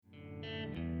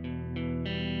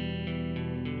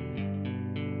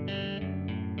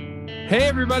Hey,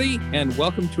 everybody, and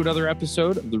welcome to another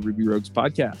episode of the Ruby Rogues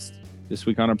podcast. This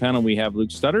week on our panel, we have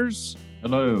Luke Stutters.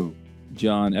 Hello.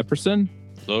 John Epperson.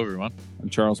 Hello, everyone. I'm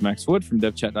Charles Max Wood from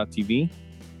devchat.tv.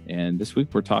 And this week,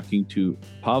 we're talking to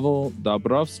Paweł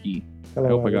Dąbrowski. Hello, I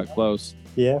hope I got close.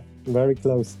 Yeah, very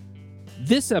close.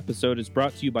 This episode is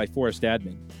brought to you by Forest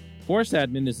Admin. Forest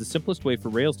Admin is the simplest way for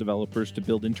Rails developers to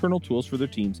build internal tools for their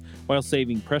teams while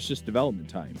saving precious development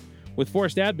time. With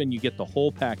Forest Admin, you get the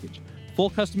whole package. Full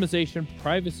customization,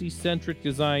 privacy-centric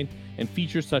design, and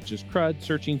features such as CRUD,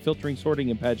 searching, filtering,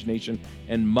 sorting, and pagination,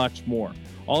 and much more.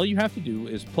 All you have to do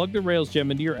is plug the Rails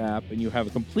gem into your app, and you have a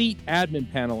complete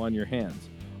admin panel on your hands,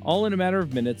 all in a matter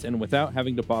of minutes and without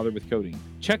having to bother with coding.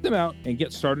 Check them out and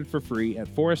get started for free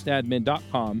at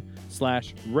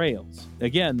forestadmin.com/Rails.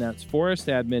 Again, that's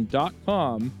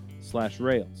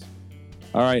forestadmin.com/Rails.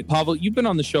 All right, Paweł, you've been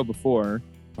on the show before.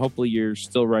 Hopefully you're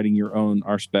still writing your own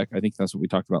RSpec. I think that's what we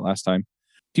talked about last time.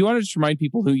 Do you want to just remind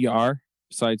people who you are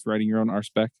besides writing your own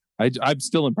RSpec? I'm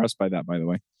still impressed by that, by the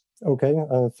way. Okay,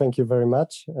 thank you very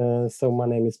much. So my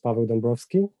name is Paweł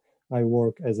Dąbrowski. I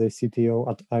work as a CTO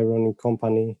at Iron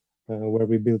Company, where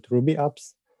we build Ruby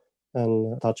apps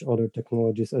and touch other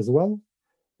technologies as well.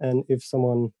 And if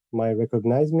someone might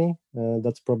recognize me,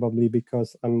 that's probably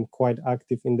because I'm quite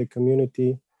active in the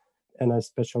community and I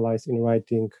specialize in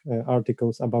writing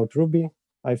articles about Ruby.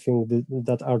 I think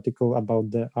that article about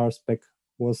the RSpec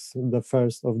was the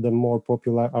first of the more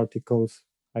popular articles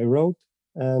I wrote.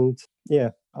 And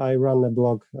yeah, I run a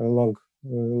blog along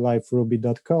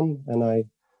liveruby.com and I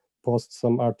post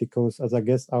some articles as a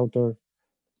guest author.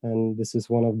 And this is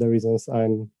one of the reasons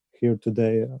I'm here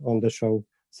today on the show.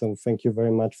 So thank you very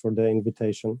much for the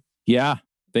invitation. Yeah,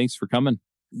 thanks for coming.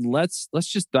 Let's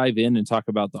just dive in and talk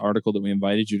about the article that we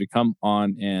invited you to come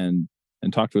on and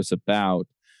talk to us about.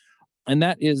 And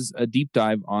that is a deep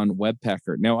dive on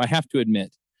Webpacker. Now, I have to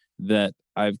admit that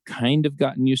I've kind of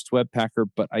gotten used to Webpacker,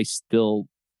 but I still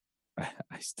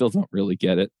don't really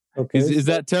get it. Okay. Is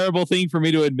that a terrible thing for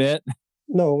me to admit?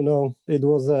 No. It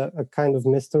was a kind of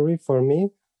mystery for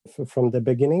me from the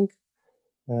beginning.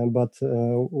 But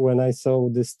when I saw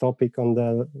this topic on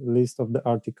the list of the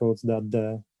articles that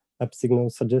the AppSignal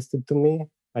suggested to me,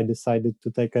 I decided to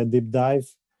take a deep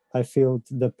dive. I felt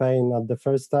the pain at the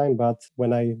first time, but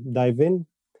when I dive in,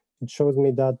 it shows me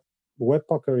that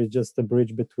Webpacker is just a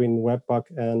bridge between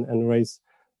Webpack and Rails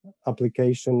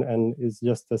application, and it's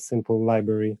just a simple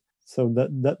library. So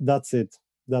that's it.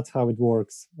 That's how it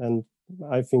works. And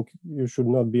I think you should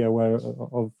not be aware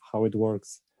of how it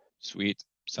works. Sweet.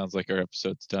 Sounds like our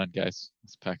episode's done, guys.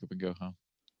 Let's pack up and go home.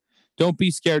 Don't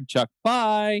be scared, Chuck.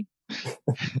 Bye.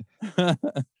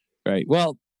 Right.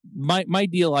 Well, my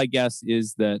deal, I guess,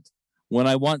 is that when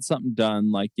I want something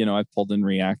done, like, I've pulled in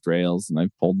React Rails and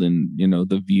I've pulled in,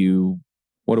 the Vue,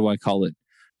 what do I call it?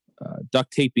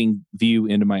 Duct taping Vue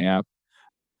into my app.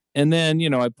 And then,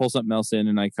 I pull something else in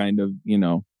and I kind of,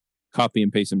 copy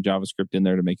and paste some JavaScript in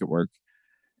there to make it work.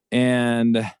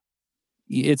 And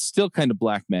it's still kind of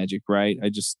black magic, right? I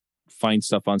just find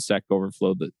stuff on Stack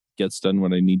Overflow that gets done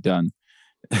what I need done.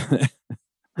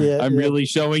 I'm really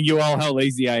showing you all how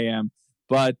lazy I am.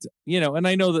 But, and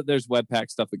I know that there's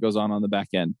Webpack stuff that goes on the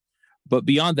back end. But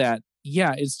beyond that,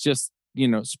 yeah, it's just,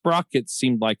 Sprockets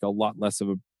seemed like a lot less of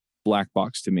a black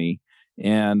box to me.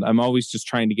 And I'm always just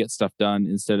trying to get stuff done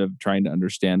instead of trying to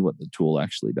understand what the tool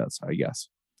actually does, I guess.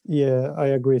 Yeah, I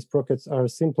agree. Sprockets are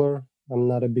simpler. I'm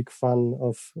not a big fan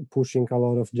of pushing a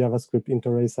lot of JavaScript into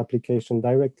Rails application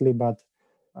directly, but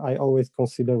I always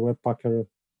consider Webpacker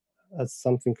as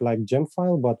something like gem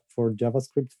file, but for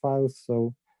JavaScript files.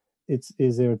 So it's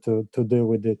easier to deal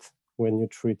with it when you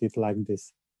treat it like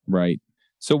this. Right.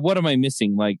 So what am I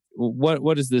missing? Like,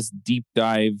 what does this deep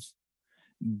dive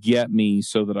get me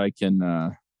so that I can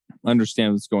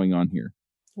understand what's going on here?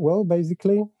 Well,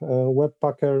 basically,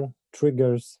 Webpacker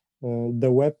triggers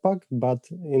the Webpack, but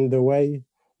in the way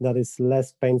that is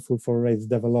less painful for Rails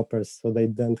developers, so they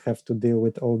don't have to deal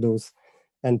with all those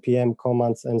npm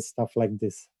commands and stuff like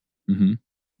this. Mm-hmm.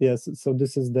 Yes, so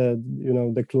this is the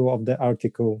clue of the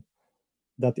article,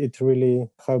 that it really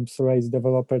helps Rails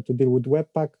developer to deal with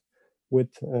Webpack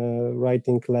with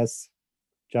writing less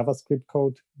JavaScript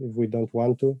code if we don't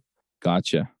want to.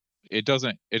 Gotcha. It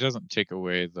doesn't take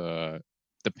away the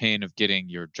pain of getting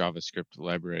your JavaScript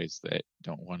libraries that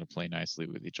don't want to play nicely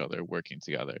with each other working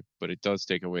together, but it does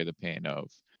take away the pain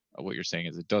of what you're saying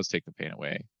is it does take the pain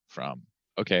away from,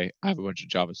 okay, I have a bunch of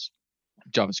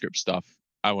JavaScript stuff.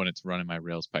 I want it to run in my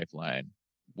Rails pipeline.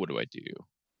 What do I do?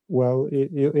 Well,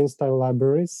 you install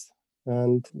libraries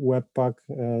and Webpack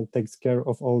takes care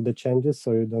of all the changes,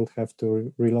 so you don't have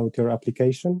to reload your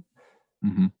application.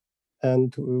 Mm-hmm.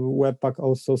 And Webpack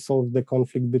also solves the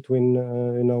conflict between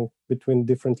between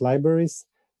different libraries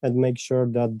and make sure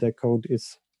that the code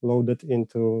is loaded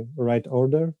into right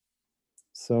order.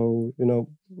 So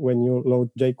when you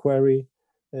load jQuery,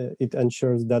 it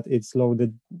ensures that it's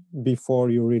loaded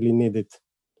before you really need it,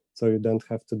 so you don't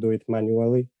have to do it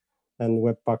manually. And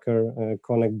Webpacker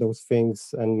connect those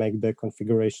things and make the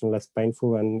configuration less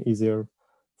painful and easier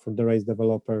for the Rails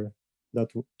developer that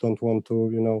don't want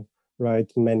to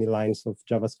write many lines of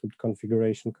JavaScript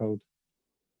configuration code.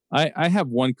 I have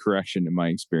one correction in my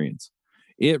experience.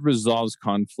 It resolves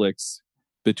conflicts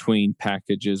between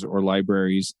packages or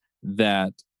libraries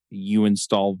that you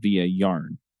install via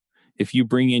Yarn. If you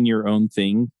bring in your own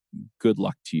thing, good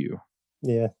luck to you.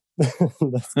 Yeah,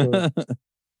 that's correct.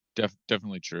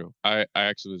 Definitely true. I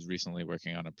actually was recently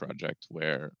working on a project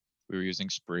where we were using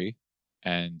Spree.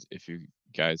 And if you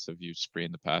guys have used Spree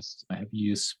in the past. I have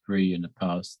used Spree in the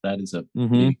past. That is a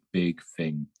big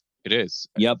thing. It is.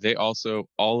 Yep. They also,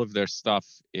 all of their stuff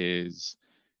is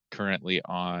currently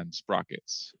on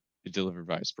Sprockets, delivered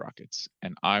via Sprockets.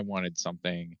 And I wanted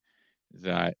something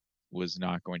that was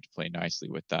not going to play nicely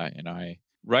with that. And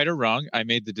right or wrong, I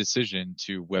made the decision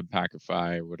to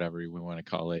Webpackify, or whatever we want to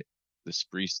call it, the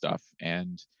Spree stuff.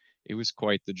 And it was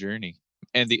quite the journey.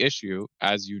 And the issue,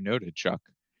 as you noted, Chuck,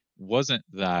 wasn't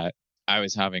that I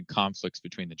was having conflicts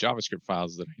between the JavaScript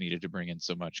files that I needed to bring in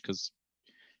so much, because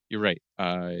you're right.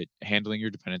 Handling your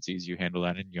dependencies, you handle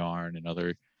that in Yarn and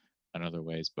other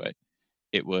ways, but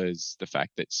it was the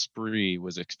fact that Spree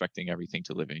was expecting everything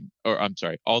to live in, or I'm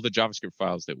sorry, all the JavaScript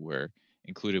files that were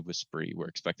included with Spree were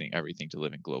expecting everything to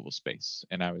live in global space,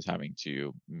 and I was having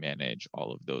to manage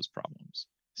all of those problems.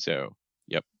 So,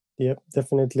 yep. Yep,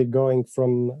 definitely going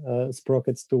from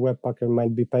Sprockets to Webpacker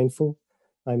might be painful.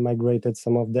 I migrated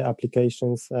some of the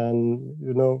applications, and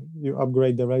you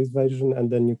upgrade the Rails version, and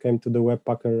then you came to the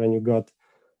Webpacker and you got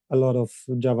a lot of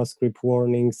JavaScript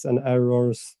warnings and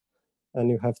errors, and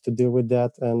you have to deal with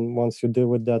that. And once you deal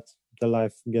with that, the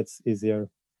life gets easier.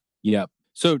 Yeah.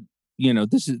 So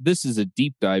this is a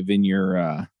deep dive in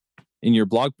your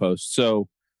blog post. So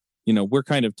we're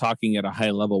kind of talking at a high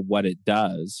level what it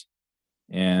does,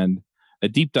 and a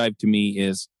deep dive to me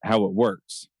is how it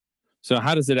works. So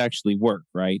how does it actually work,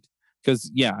 right?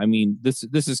 Because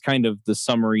this is kind of the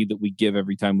summary that we give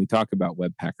every time we talk about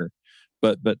Webpacker,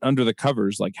 but under the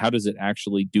covers, like, how does it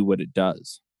actually do what it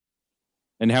does,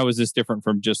 and how is this different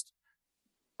from just,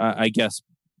 I guess,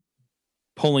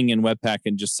 pulling in Webpack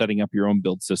and just setting up your own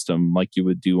build system like you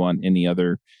would do on any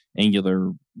other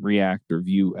Angular, React, or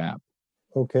Vue app?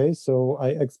 Okay, so I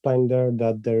explained there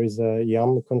that there is a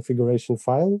YAML configuration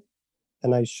file,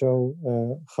 and I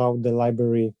show how the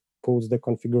library pulls the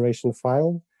configuration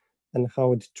file and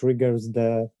how it triggers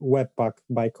the Webpack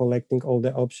by collecting all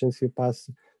the options you pass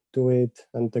to it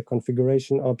and the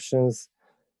configuration options,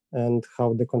 and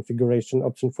how the configuration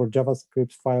option for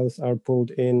JavaScript files are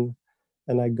pulled in.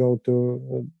 And I go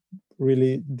to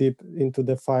really deep into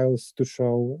the files to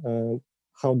show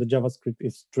how the JavaScript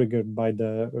is triggered by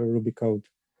the Ruby code.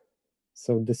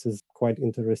 So this is quite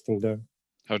interesting there.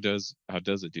 How does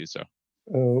it do so?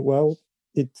 Well,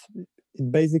 it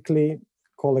basically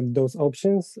collects those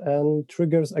options and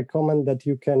triggers a command that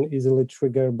you can easily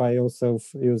trigger by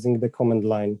yourself using the command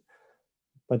line.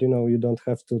 But you don't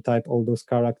have to type all those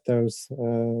characters.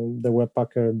 The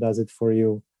Webpacker does it for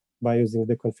you by using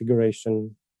the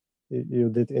configuration you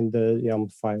did in the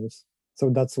YAML files. So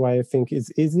that's why I think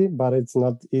it's easy, but it's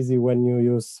not easy when you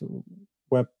use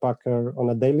Webpacker on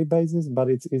a daily basis, but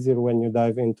it's easier when you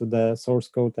dive into the source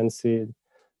code and see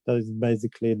that it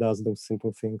basically does those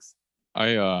simple things.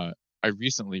 I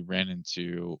recently ran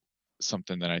into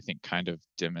something that I think kind of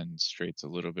demonstrates a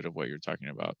little bit of what you're talking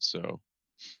about. So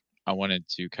I wanted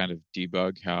to kind of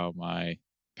debug how my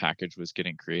package was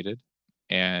getting created.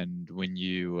 And when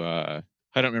you, I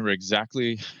don't remember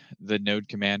exactly the node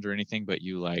command or anything, but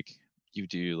you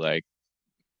do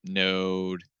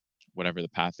node, whatever the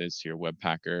path is to your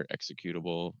Webpacker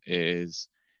executable is,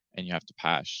 and you have to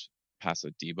pass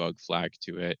a debug flag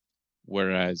to it.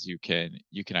 Whereas you can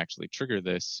actually trigger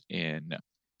this in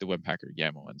the Webpacker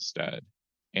YAML instead.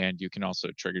 And you can also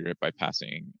trigger it by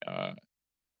passing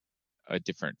a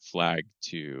different flag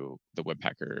to the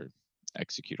Webpacker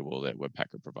executable that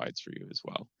Webpacker provides for you as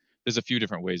well. There's a few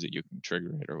different ways that you can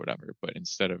trigger it or whatever, but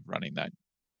instead of running that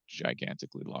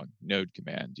gigantically long node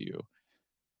command, you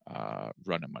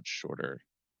run a much shorter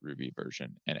Ruby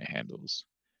version, and it handles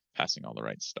passing all the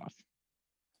right stuff.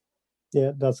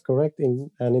 Yeah, that's correct.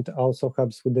 And it also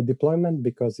helps with the deployment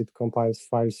because it compiles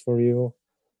files for you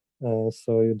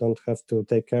so you don't have to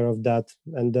take care of that.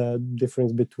 And the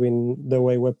difference between the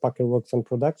way Webpacker works on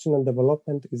production and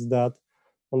development is that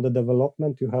on the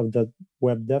development, you have the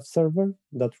web dev server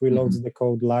that reloads the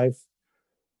code live,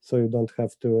 so you don't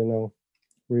have to,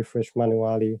 refresh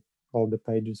manually all the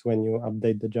pages when you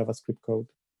update the JavaScript code.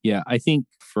 Yeah, I think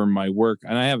for my work,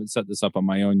 and I haven't set this up on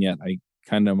my own yet, I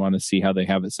kind of want to see how they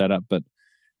have it set up, but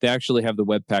they actually have the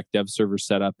Webpack dev server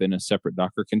set up in a separate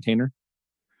Docker container.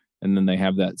 And then they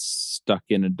have that stuck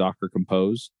in a Docker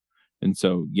Compose. And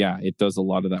so, yeah, it does a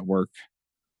lot of that work,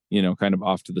 kind of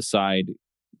off to the side.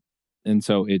 And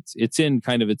so it's in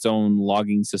kind of its own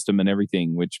logging system and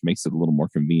everything, which makes it a little more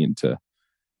convenient to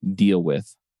deal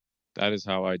with. That is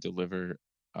how I deliver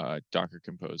Docker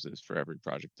Composes for every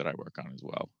project that I work on as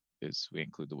well, is we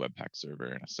include the Webpack server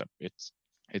in its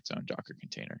own Docker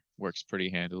container. Works pretty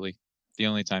handily. The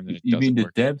only time that it doesn't work... You mean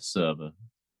the dev server?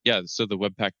 Yeah, so the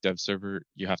Webpack dev server,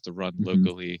 you have to run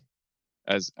locally,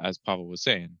 as Paweł was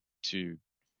saying, to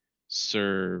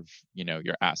serve,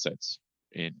 your assets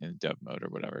in dev mode or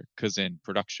whatever. Because in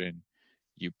production,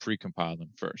 you pre-compile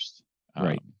them first.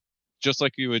 Right. Just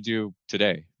like you would do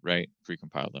today, right?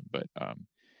 Pre-compile them. But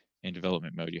in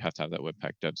development mode, you have to have that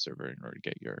Webpack dev server in order to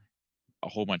get a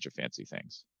whole bunch of fancy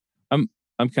things. I'm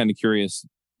kind of curious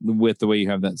with the way you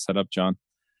have that set up, John.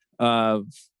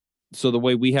 So the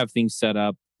way we have things set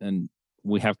up, and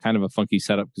we have kind of a funky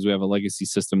setup because we have a legacy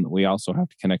system that we also have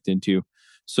to connect into.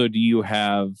 So do you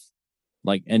have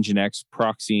like Nginx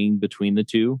proxying between the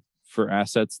two for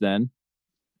assets then?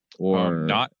 Or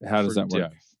not how does that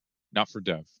work? Not for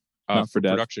dev. Not for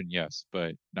dev? Production, yes,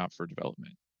 but not for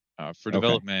development. For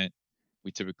development,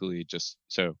 we typically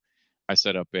so I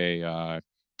set up a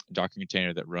Docker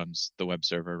container that runs the web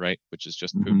server, right? Which is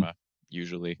just Puma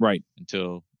usually, right?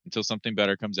 Until something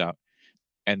better comes out.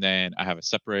 And then I have a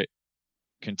separate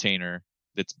container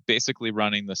that's basically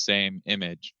running the same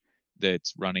image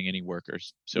that's running any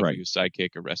workers. So if we use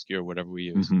Sidekick or Rescue or whatever we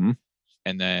use,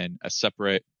 and then a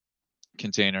separate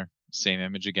container, same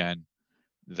image again,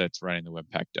 that's running the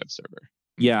Webpack dev server.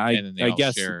 Yeah, and then they all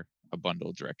guess share a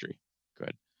bundle directory. Go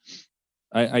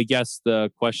ahead. I guess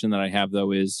the question that I have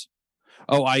though is,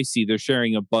 I see, they're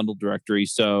sharing a bundle directory.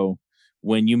 So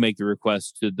when you make the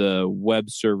request to the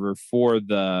web server for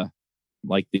the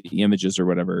images or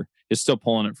whatever, it's still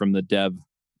pulling it from the dev,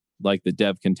 like the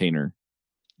dev container.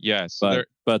 Yes, but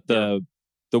the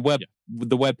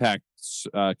Webpack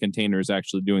container is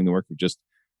actually doing the work of just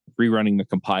rerunning the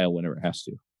compile whenever it has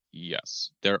to.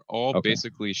 Yes, they're all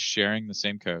basically sharing the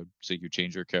same code. So you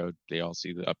change your code, they all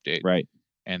see the update, right?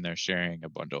 And they're sharing a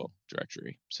bundle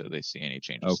directory, so they see any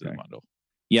changes to the bundle.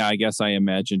 Yeah, I guess I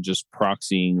imagine just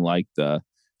proxying like the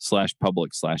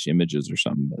 /public/images or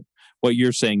something. But what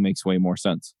you're saying makes way more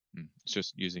sense. It's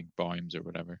just using volumes or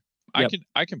whatever. Yep.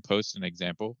 I can post an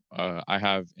example. I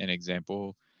have an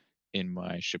example in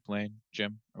my ship lane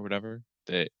gem or whatever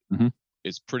that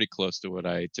is pretty close to what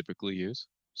I typically use.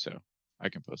 So I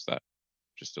can post that,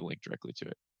 just to link directly to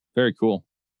it. Very cool.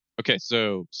 Okay,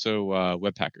 so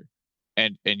Webpacker,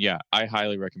 and yeah, I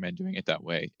highly recommend doing it that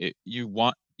way.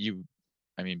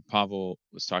 Paweł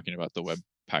was talking about the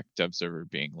Webpack dev server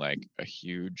being like a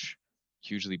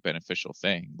hugely beneficial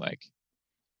thing. Like,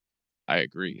 I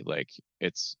agree. Like,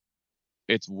 it's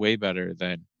way better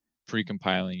than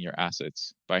pre-compiling your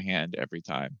assets by hand every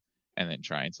time and then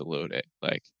trying to load it.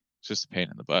 Like, it's just a pain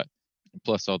in the butt. And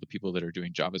plus, all the people that are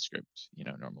doing JavaScript,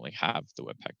 normally have the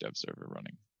Webpack dev server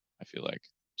running, I feel like.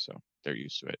 So they're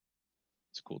used to it.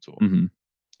 It's a cool tool. And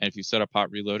if you set up hot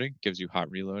reloading, gives you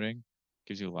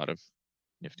a lot of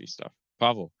nifty stuff.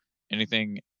 Paweł,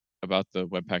 anything about the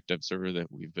Webpack dev server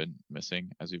that we've been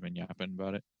missing as we've been yapping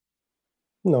about it?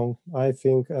 No, I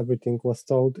think everything was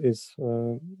told. Is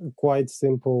quite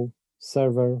simple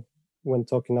server when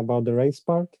talking about the race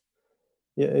part.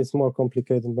 Yeah, it's more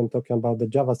complicated when talking about the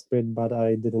JavaScript, but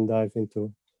I didn't dive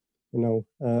into,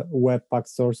 Webpack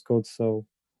source code, so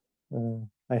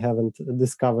I haven't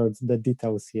discovered the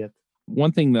details yet.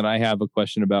 One thing that I have a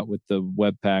question about with the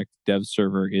Webpack dev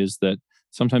server is that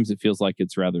sometimes it feels like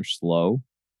it's rather slow.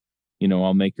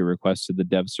 I'll make a request to the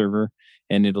dev server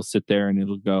and it'll sit there and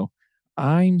it'll go,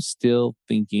 I'm still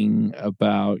thinking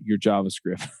about your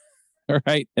JavaScript. All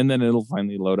right. And then it'll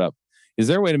finally load up. Is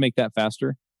there a way to make that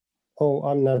faster? Oh,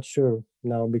 I'm not sure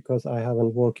now because I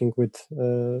haven't working with,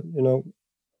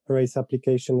 race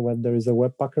application where there is a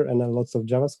Webpacker and lots of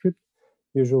JavaScript.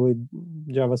 Usually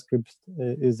JavaScript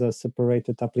is a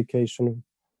separated application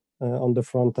on the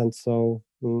front end, so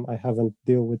I haven't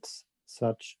dealt with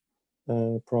such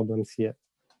problems yet.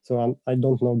 So I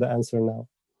don't know the answer now.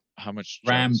 How much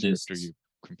RAM JavaScript disks are you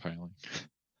compiling?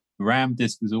 RAM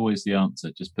disk is always the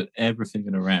answer. Just put everything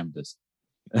in a RAM disk.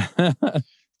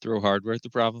 Throw hardware at the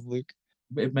problem, Luke.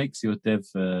 It makes your dev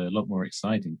a lot more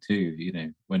exciting too.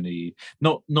 When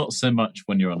not so much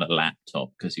when you're on a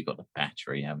laptop because you've got the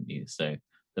battery, haven't you? So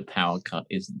the power cut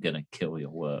isn't going to kill your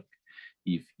work.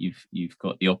 You've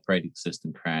got the operating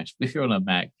system crash. If you're on a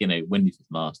Mac, when was the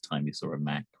last time you saw a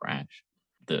Mac crash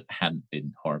that hadn't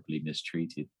been horribly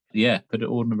mistreated? Yeah, put it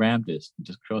all on a RAM disk and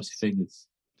just cross your fingers.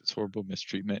 Does horrible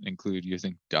mistreatment include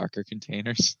using Docker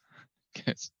containers?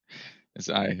 Because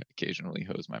I occasionally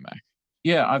hose my Mac.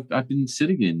 Yeah, I've been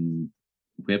sitting in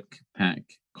Webpack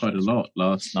quite a lot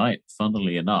last night,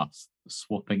 funnily enough,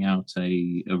 swapping out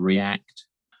a React,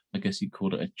 I guess you'd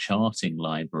call it a charting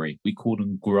library. We call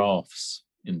them graphs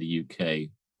in the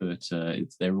UK, but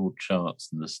they're all charts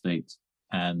in the States.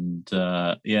 And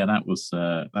that was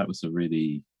a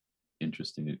really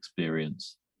interesting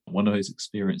experience. One of those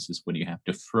experiences when you have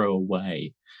to throw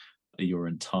away your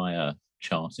entire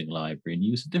charting library and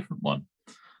use a different one.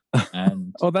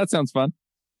 And oh, that sounds fun.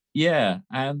 Yeah,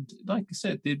 and like I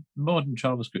said, the modern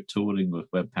JavaScript tooling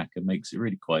with Webpacker makes it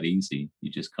really quite easy.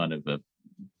 You just kind of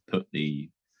put the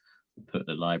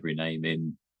library name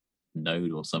in,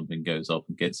 Node or something goes off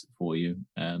and gets it for you,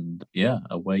 and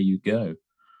away you go.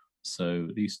 So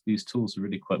these tools are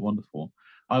really quite wonderful.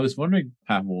 I was wondering,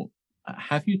 Paweł,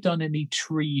 have you done any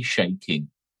tree shaking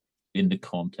in the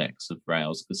context of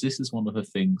Rails? Because this is one of the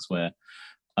things where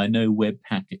I know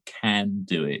Webpacker can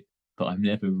do it, but I've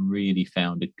never really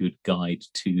found a good guide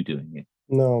to doing it.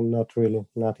 No, not really,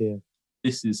 not yet.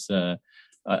 This is I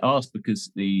asked because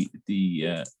the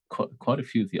quite a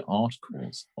few of the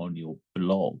articles on your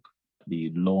blog,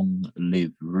 the Long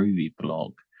Live Ruby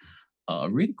blog, are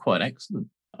really quite excellent.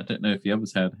 I don't know if you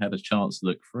others had a chance to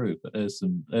look through, but there's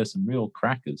some real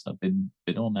crackers. I've been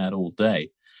on that all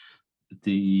day.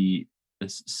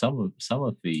 Some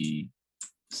of the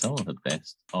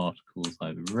best articles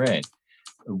I've read.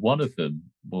 One of them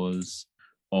was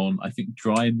on, I think,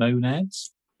 dry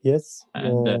monads. Yes,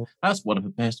 and that's one of the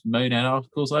best monad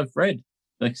articles I've read.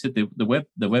 Like I said, the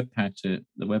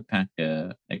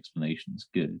Webpacker explanation is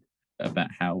good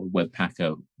about how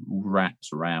Webpacker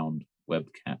wraps around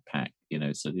Webpack,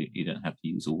 so that you don't have to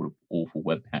use all awful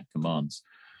Webpack commands.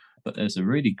 But there's a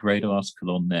really great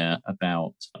article on there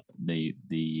about the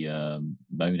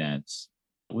monads.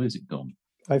 Where is it gone?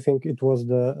 I think it was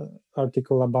the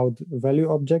article about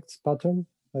value objects pattern.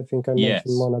 I think I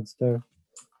mentioned monads there.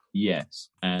 Yes,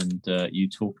 and you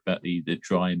talk about the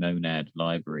dry monad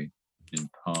library in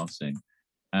passing.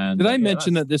 And did I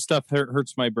mention that this stuff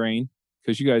hurts my brain?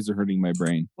 Because you guys are hurting my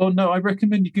brain. Well, no, I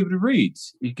recommend you give it a read.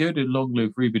 You go to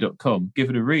longliveruby.com,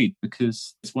 give it a read,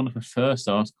 because it's one of the first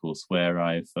articles where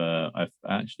I've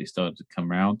actually started to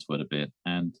come around to it a bit.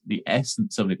 And the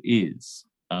essence of it is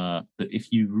that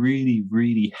if you really,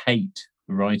 really hate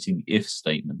writing if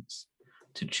statements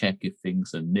to check if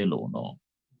things are nil or not,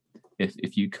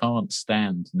 if you can't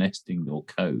stand nesting your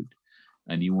code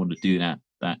and you want to do that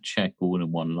check all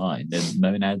in one line, then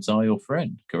monads are your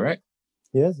friend, correct?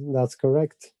 Yes, that's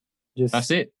correct.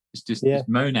 That's it. It's just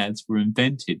monads were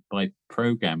invented by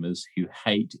programmers who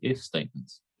hate if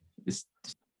statements. Is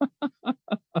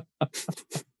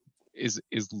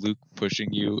Luke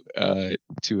pushing you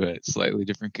to a slightly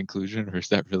different conclusion, or is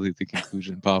that really the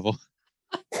conclusion, Paweł?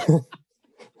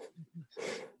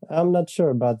 I'm not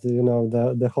sure, but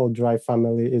the whole dry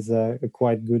family is a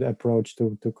quite good approach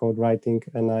to code writing,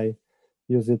 and I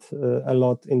use it a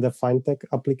lot in the fintech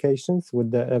applications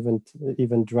with the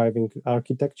event driving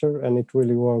architecture, and it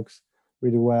really works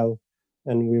really well,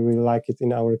 and we really like it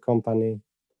in our company.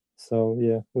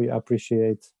 So we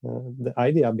appreciate the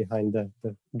idea behind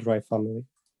the dry family.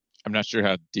 I'm not sure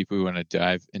how deep we want to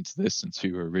dive into this, since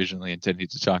we were originally intending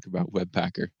to talk about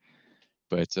Webpacker,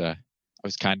 but I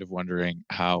was kind of wondering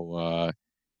how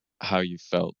you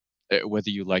felt, whether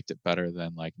you liked it better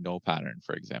than like null pattern,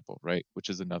 for example, right? Which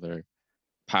is another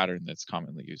pattern that's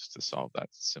commonly used to solve that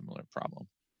similar problem.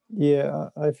 Yeah,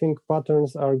 I think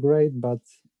patterns are great, but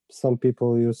some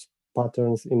people use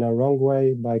patterns in a wrong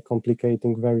way by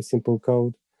complicating very simple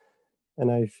code. And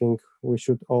I think we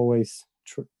should always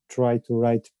try to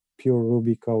write pure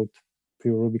Ruby code,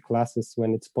 pure Ruby classes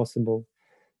when it's possible,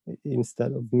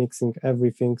 instead of mixing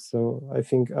everything. So I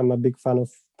think I'm a big fan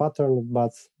of pattern,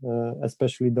 but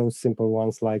especially those simple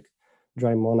ones like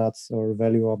dry monads or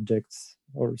value objects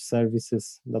or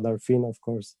services that are thin, of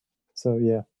course. So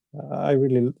I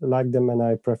really like them, and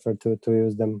I prefer to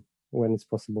use them when it's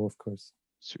possible, of course.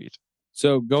 Sweet.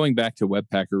 So going back to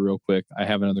Webpacker real quick, I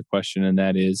have another question, and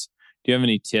that is, do you have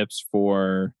any tips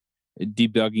for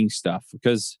debugging stuff?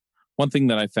 Because one thing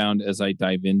that I found as I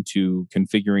dive into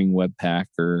configuring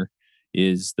Webpacker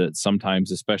is that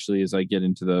sometimes, especially as I get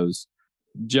into those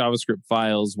JavaScript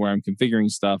files where I'm configuring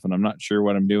stuff and I'm not sure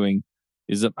what I'm doing,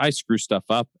 is that I screw stuff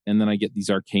up and then I get these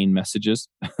arcane messages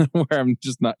where I'm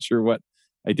just not sure what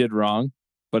I did wrong,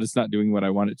 but it's not doing what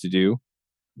I want it to do.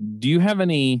 Do you have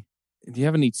any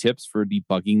tips for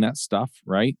debugging that stuff,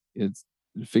 right? It's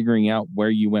figuring out where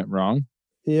you went wrong.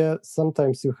 Yeah,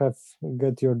 sometimes you have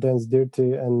get your dance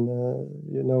dirty and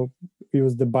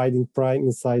use the binding prime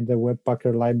inside the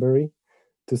Webpacker library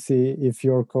to see if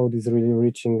your code is really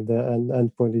reaching the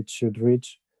endpoint it should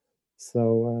reach.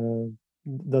 So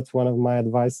that's one of my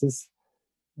advices.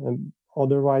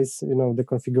 Otherwise, the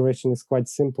configuration is quite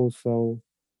simple. So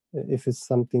if it's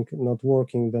something not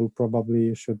working, then probably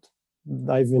you should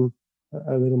dive in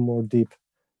a little more deep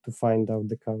to find out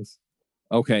the cause.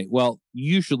 Okay, well,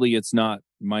 usually it's not,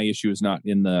 my issue is not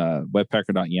in the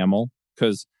webpacker.yaml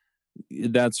because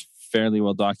that's fairly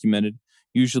well documented.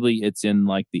 Usually it's in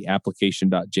like the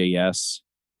application.js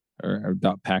or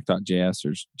 .pack.js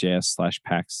or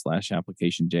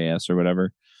js/pack/application.js or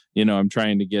whatever. I'm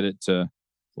trying to get it to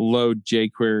load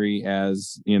jQuery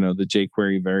as, the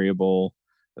jQuery variable,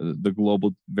 the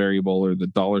global variable or the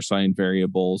 $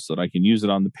 variable so that I can use it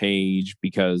on the page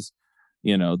because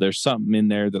there's something in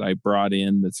there that I brought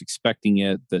in that's expecting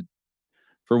it that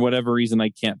for whatever reason I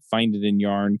can't find it in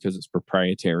Yarn because it's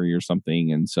proprietary or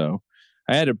something. And so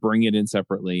I had to bring it in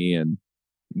separately and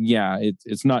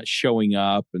it's not showing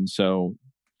up. And so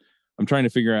I'm trying to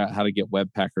figure out how to get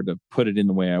Webpacker to put it in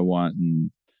the way I want.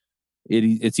 And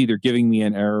it's either giving me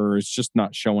an error or it's just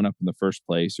not showing up in the first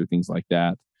place or things like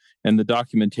that. And the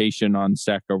documentation on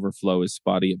Stack Overflow is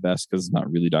spotty at best because it's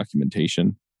not really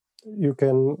documentation. You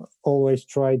can always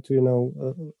try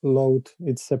to, load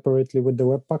it separately with the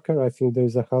Webpacker. I think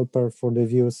there's a helper for the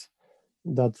views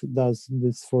that does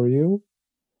this for you,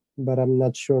 but I'm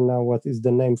not sure now what is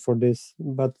the name for this,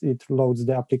 but it loads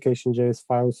the application.js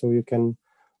file, so you can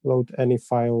load any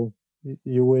file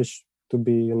you wish to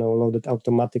be, loaded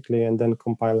automatically and then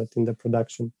compile it in the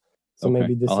production. So okay.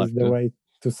 Maybe this is the way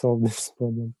to solve this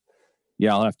problem.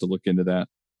 Yeah, I'll have to look into that.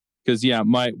 Because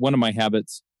one of my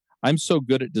habits, I'm so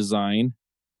good at design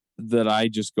that I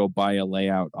just go buy a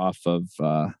layout off of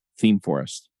Theme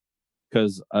Forest.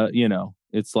 Because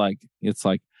it's like,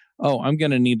 oh, I'm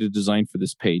going to need a design for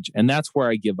this page. And that's where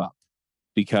I give up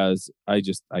because I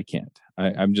can't.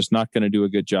 I'm just not going to do a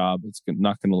good job. It's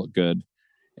not going to look good.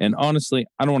 And honestly,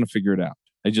 I don't want to figure it out.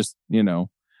 I just, I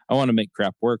want to make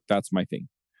crap work. That's my thing.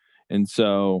 And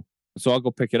so I'll go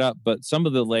pick it up. But some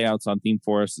of the layouts on Theme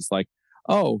Forest is like,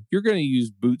 oh, you're going to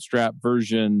use Bootstrap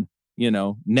version,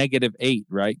 -8,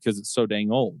 right? Because it's so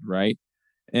dang old, right?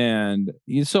 And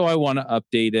so I want to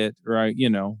update it, right?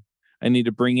 I need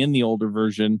to bring in the older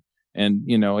version and,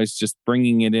 it's just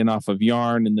bringing it in off of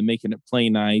Yarn and then making it play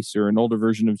nice or an older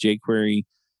version of jQuery.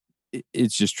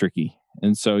 It's just tricky.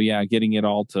 And so, getting it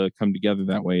all to come together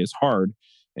that way is hard.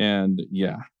 And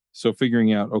so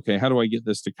figuring out, okay, how do I get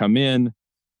this to come in?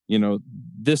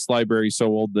 This library is so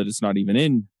old that it's not even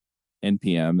in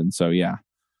NPM. And so,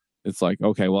 it's like,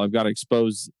 okay, well, I've got to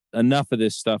expose enough of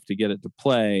this stuff to get it to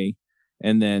play.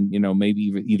 And then,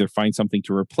 maybe either find something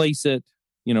to replace it,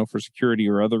 for security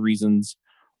or other reasons,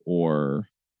 or,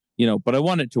 but I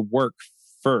want it to work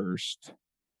first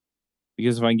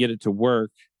because if I can get it to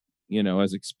work,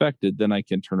 as expected, then I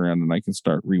can turn around and I can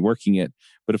start reworking it.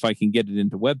 But if I can get it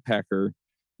into Webpacker,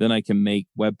 then I can make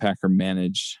Webpacker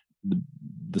manage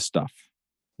the stuff.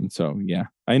 And so,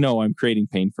 I know I'm creating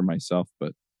pain for myself,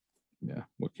 but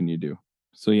what can you do?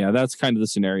 So, that's kind of the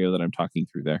scenario that I'm talking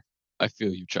through there. I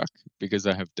feel you, Chuck, because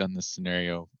I have done this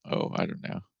scenario, I don't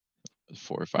know,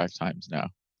 4 or 5 times now.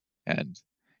 And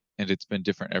it's been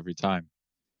different every time.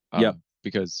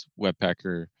 Because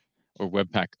Webpacker or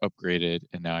Webpack upgraded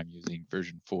and now I'm using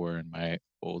version 4 and my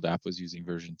old app was using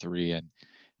version 3. And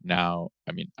now,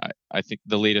 I think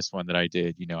the latest one that I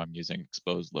did, I'm using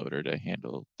Expose Loader to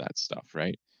handle that stuff,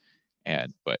 right?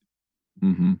 But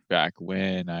back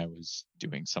when I was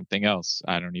doing something else,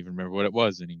 I don't even remember what it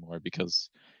was anymore because,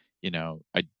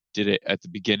 I did it at the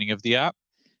beginning of the app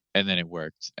and then it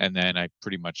worked. And then I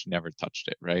pretty much never touched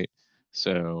it, right?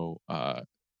 So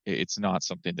it's not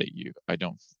something that I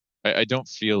don't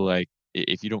feel like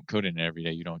if you don't code in it every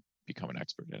day, you don't become an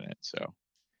expert in it. So,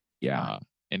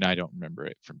 and I don't remember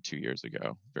it from 2 years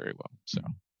ago very well. So,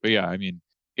 but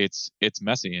it's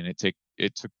messy and it took,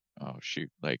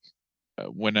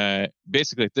 when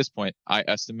basically at this point, I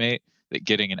estimate that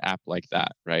getting an app like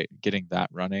that, right, getting that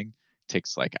running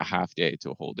takes like a half day to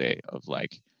a whole day of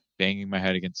like banging my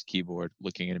head against the keyboard,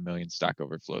 looking at a million Stack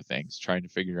Overflow things, trying to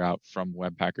figure out from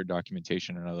Webpacker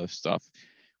documentation and other stuff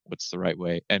what's the right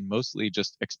way, and mostly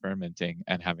just experimenting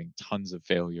and having tons of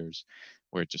failures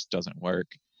where it just doesn't work,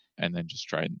 and then just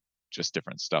trying just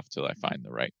different stuff till I find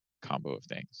the right combo of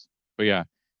things. But yeah,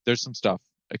 there's some stuff.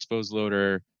 Expose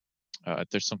loader,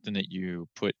 there's something that you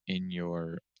put in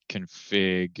your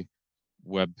config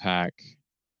Webpack.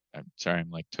 I'm sorry, I'm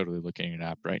like totally looking at an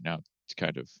app right now to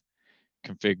kind of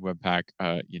config Webpack,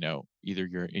 either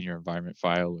you're in your environment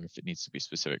file, or if it needs to be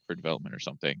specific for development or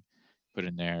something, put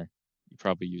in there. You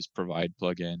probably use provide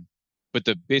plugin. But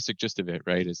the basic gist of it,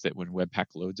 right, is that when Webpack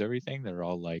loads everything, they're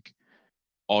all like,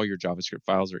 all your JavaScript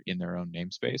files are in their own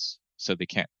namespace. So they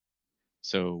can't,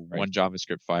 so right. One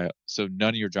JavaScript file, so none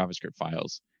of your JavaScript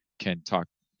files can talk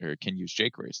or can use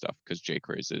jQuery stuff because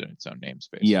jQuery is in its own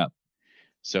namespace. Yeah.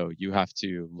 So you have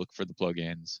to look for the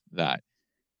plugins that,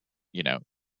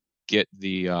 get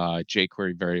the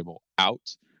jQuery variable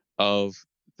out of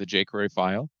the jQuery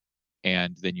file,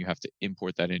 and then you have to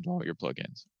import that into all your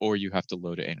plugins, or you have to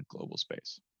load it in a global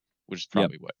space, which is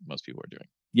probably what most people are doing.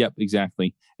 Yep,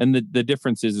 exactly. And the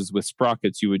difference is with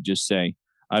Sprockets, you would just say,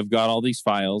 I've got all these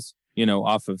files,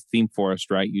 off of Theme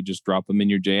Forest, right? You just drop them in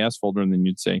your JS folder, and then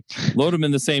you'd say, load them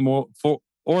in the same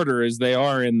order as they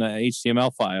are in the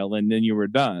HTML file, and then you were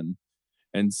done.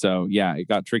 And so, yeah, it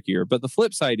got trickier. But the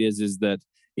flip side is that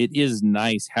it is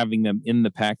nice having them in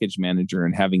the package manager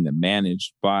and having them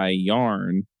managed by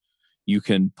Yarn. You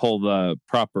can pull the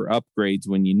proper upgrades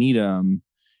when you need them,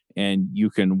 and you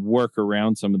can work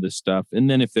around some of this stuff. And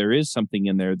then if there is something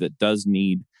in there that does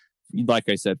need, like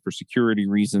I said, for security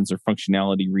reasons or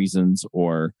functionality reasons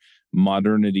or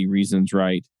modernity reasons,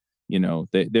 right?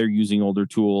 They're using older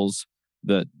tools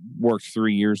that worked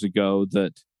 3 years ago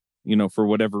that, for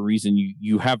whatever reason,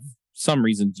 you have some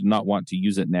reason to not want to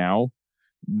use it now,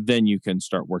 then you can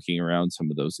start working around some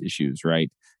of those issues,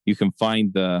 right? You can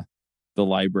find the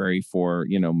library for,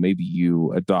 maybe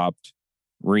you adopt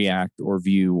React or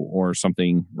Vue or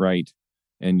something, right?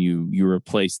 And you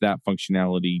replace that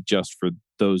functionality just for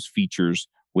those features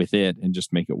with it and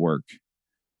just make it work,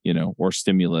 or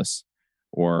Stimulus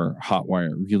or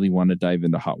Hotwire. Really want to dive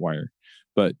into Hotwire,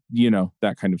 but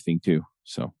that kind of thing too.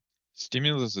 So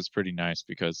Stimulus is pretty nice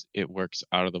because it works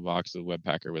out of the box of the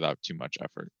Webpacker without too much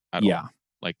effort at all.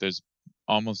 Like there's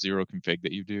almost zero config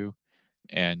that you do,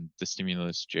 and the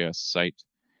Stimulus JS site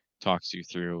talks you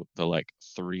through the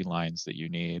 3 lines that you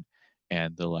need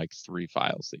and the 3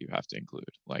 files that you have to include.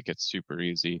 Like it's super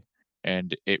easy,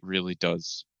 and it really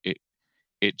does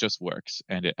it just works,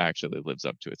 and it actually lives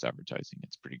up to its advertising.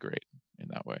 It's pretty great in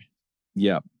that way.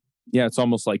 Yeah, it's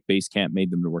almost like Basecamp made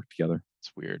them to work together.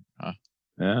 It's weird, huh?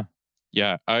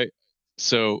 Yeah.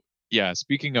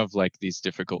 Speaking of these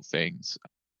difficult things,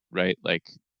 right?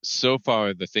 So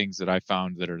far, the things that I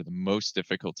found that are the most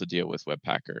difficult to deal with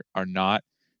Webpacker are not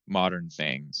modern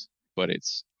things, but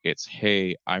it's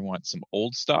hey, I want some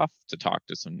old stuff to talk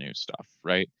to some new stuff,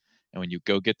 right? And when you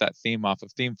go get that theme off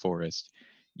of Theme Forest,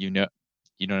 you don't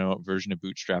know what version of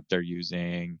Bootstrap they're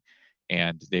using,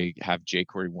 and they have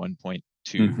jQuery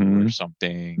 1.2 or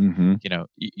something.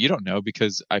 You don't know,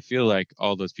 because I feel like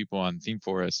all those people on Theme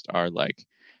Forest are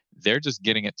they're just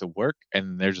getting it to work,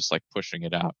 and they're just pushing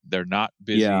it out. They're not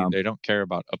busy. Yeah. They don't care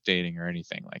about updating or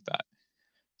anything like that.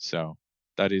 So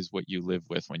that is what you live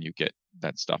with when you get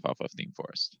that stuff off of Theme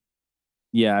Forest.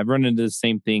 Yeah, I've run into the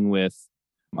same thing with,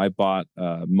 I bought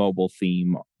a mobile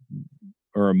theme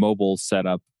or a mobile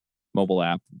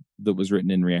app that was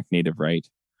written in React Native, right?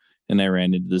 And I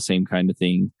ran into the same kind of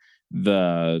thing.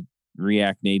 The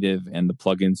React Native and the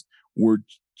plugins were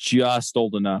just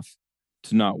old enough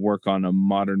to not work on a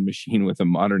modern machine with a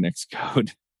modern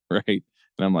Xcode, right?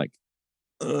 And I'm like,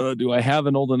 do I have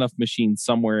an old enough machine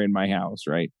somewhere in my house,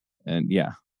 right? And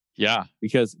yeah,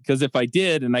 because if I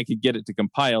did and I could get it to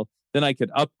compile, then I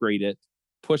could upgrade it,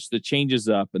 push the changes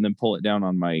up, and then pull it down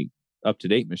on my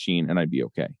up-to-date machine, and I'd be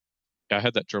okay. I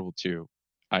had that trouble too.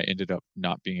 I ended up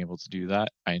not being able to do that.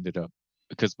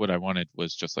 Because what I wanted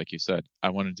was, just like you said, I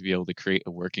wanted to be able to create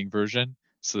a working version,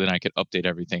 so then I could update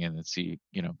everything and then see,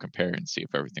 compare and see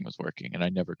if everything was working. And I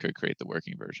never could create the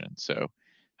working version, so I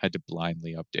had to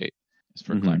blindly update. It's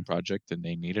for a client project, and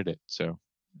they needed it, so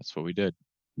that's what we did.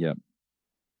 Yep.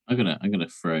 I'm gonna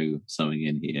throw something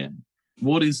in here.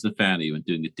 What is the value in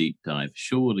doing a deep dive?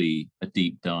 Surely a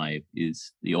deep dive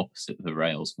is the opposite of the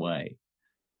Rails way.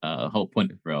 The whole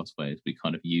point of Rails way is we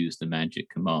kind of use the magic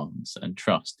commands and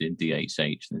trust in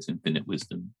DHH and its infinite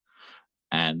wisdom,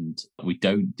 and we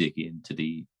don't dig into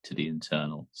the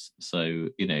internals. So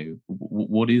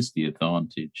what is the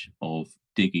advantage of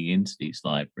digging into these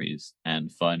libraries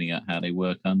and finding out how they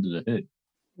work under the hood?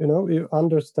 You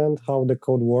understand how the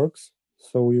code works,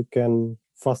 so you can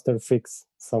faster fix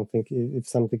something if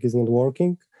something is not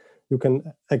working. You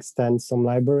can extend some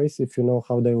libraries if you know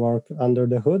how they work under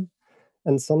the hood.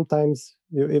 And sometimes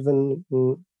you even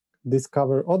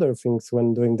discover other things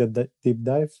when doing the deep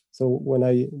dive. So when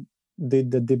I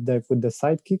did the deep dive with the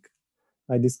Sidekick,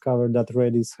 I discovered that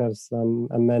Redis has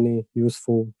many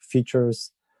useful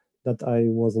features that I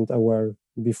wasn't aware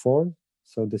before.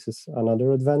 So this is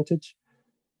another advantage.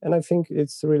 And I think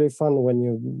it's really fun when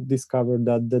you discover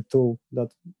that the tool that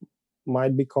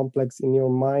might be complex in your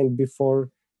mind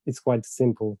before, it's quite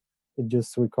simple. It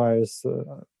just requires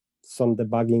some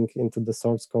debugging into the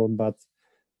source code, but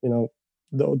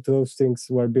those things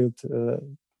were built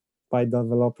by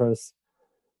developers.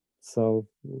 So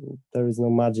there is no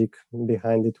magic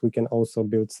behind it. We can also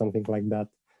build something like that.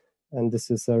 And this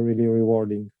is really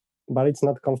rewarding, but it's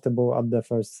not comfortable at the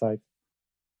first sight.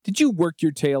 Did you work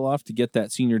your tail off to get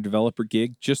that senior developer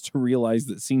gig just to realize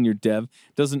that senior dev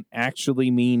doesn't actually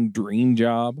mean dream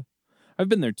job? I've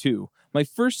been there too. My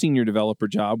first senior developer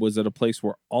job was at a place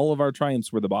where all of our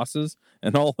triumphs were the bosses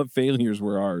and all the failures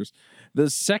were ours. The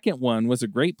second one was a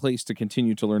great place to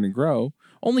continue to learn and grow,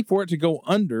 only for it to go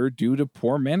under due to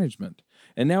poor management.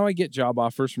 And now I get job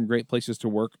offers from great places to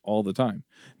work all the time.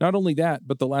 Not only that,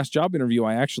 but the last job interview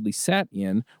I actually sat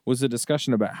in was a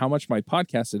discussion about how much my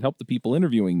podcast had helped the people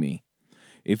interviewing me.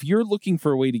 If you're looking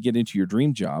for a way to get into your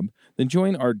dream job, then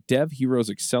join our Dev Heroes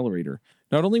Accelerator.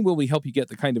 Not only will we help you get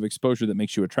the kind of exposure that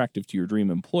makes you attractive to your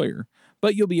dream employer,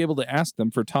 but you'll be able to ask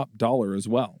them for top dollar as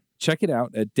well. Check it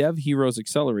out at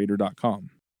devheroesaccelerator.com.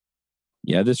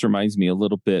 Yeah, this reminds me a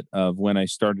little bit of when I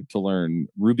started to learn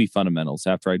Ruby fundamentals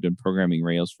after I'd been programming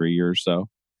Rails for a year or so.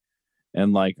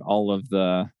 And like all of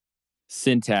the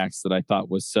syntax that I thought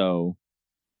was so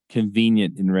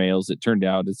convenient in Rails, it turned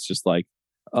out it's just like,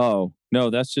 oh, no,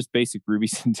 that's just basic Ruby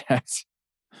syntax,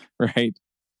 right?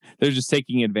 They're just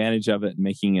taking advantage of it and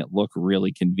making it look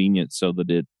really convenient so that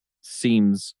it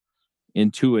seems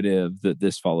intuitive that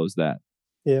this follows that.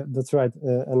 Yeah, that's right.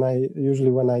 And I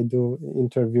usually, when I do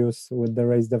interviews with the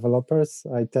Rails developers,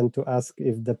 I tend to ask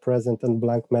if the present and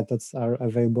blank methods are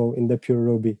available in the pure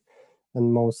Ruby.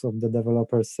 And most of the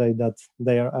developers say that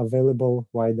they are available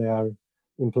while they are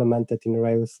implemented in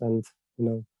Rails and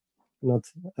not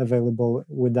available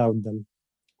without them.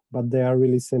 But they are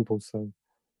really simple, so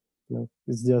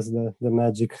it's just the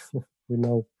magic we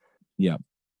know. Yeah,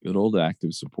 good old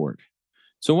active support.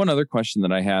 So one other question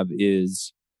that I have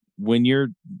is, when do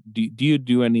you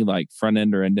do any like front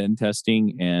end or end to end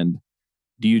testing, and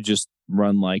do you just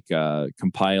run like a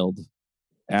compiled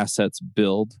assets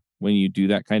build when you do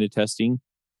that kind of testing,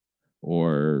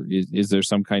 or is there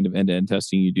some kind of end to end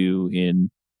testing you do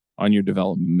on your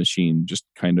development machine, just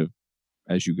kind of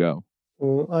as you go?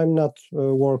 I'm not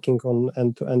working on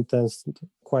end to end tests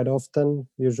quite often.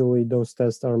 Usually those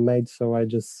tests are made, so I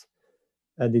just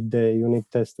edit the unit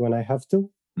test when I have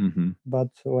to. Mm-hmm. But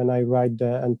when I write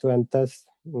the end-to-end test,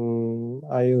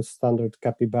 I use standard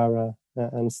Capybara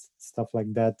and stuff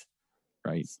like that.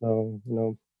 Right. So,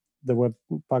 the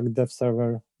Webpack dev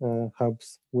server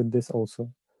helps with this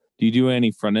also. Do you do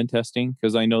any front-end testing?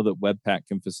 Because I know that Webpack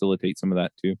can facilitate some of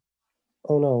that too.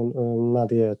 Oh, no,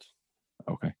 not yet.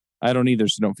 Okay. I don't either,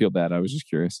 so don't feel bad. I was just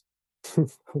curious.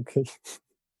 Okay.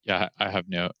 Yeah, I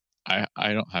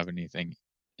don't have anything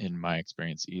in my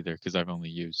experience either, because I've only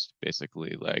used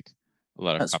basically like a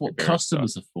lot of That's what Capybara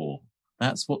customers stuff. are for.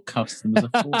 That's what customers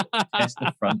are for. Test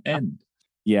the front end.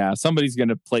 Yeah, somebody's going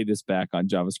to play this back on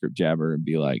JavaScript Jabber and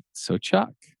be like, so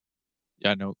Chuck.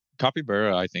 Yeah, no,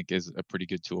 Capybara I think is a pretty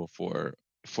good tool for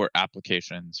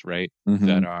applications, right? Mm-hmm.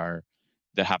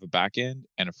 that have a back end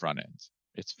and a front end.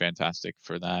 It's fantastic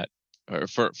for that, or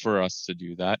for us to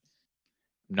do that.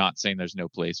 I'm not saying there's no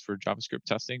place for JavaScript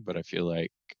testing, but I feel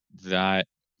like that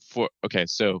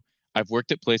so I've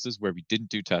worked at places where we didn't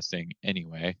do testing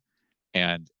anyway,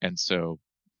 and so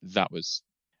that was,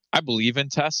 I believe in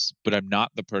tests, but I'm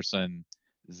not the person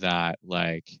that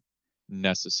like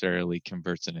necessarily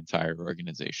converts an entire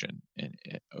organization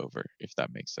over, if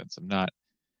that makes sense. I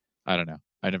don't know.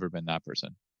 I've never been that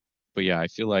person. But yeah, I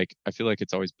feel like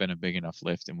it's always been a big enough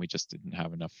lift, and we just didn't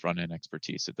have enough front end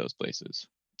expertise at those places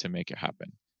to make it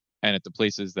happen. And at the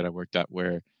places that I worked at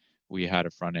where we had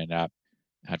a front end app,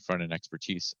 had front end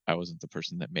expertise, I wasn't the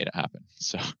person that made it happen.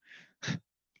 So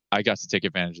I got to take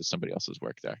advantage of somebody else's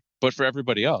work there. But for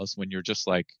everybody else, when you're just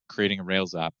like creating a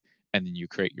Rails app and then you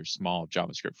create your small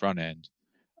JavaScript front end,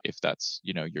 if that's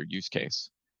your use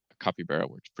case, Capybara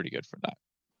works pretty good for that.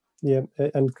 Yeah,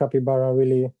 and Capybara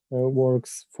really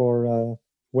works for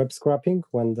web scraping.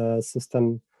 When the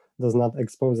system does not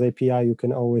expose API, you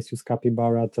can always use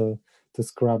Capybara to to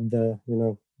scrub the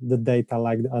data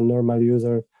like a normal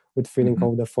user with filling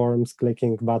all the forms,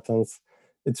 clicking buttons.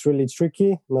 It's really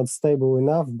tricky, not stable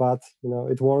enough, but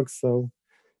it works, so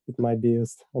it might be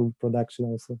used on production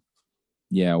also.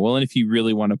 Yeah, well, and if you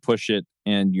really want to push it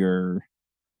and your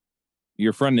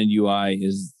front end UI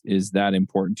is that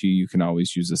important to you, you can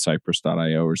always use a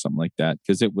Cypress.io or something like that,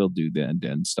 because it will do the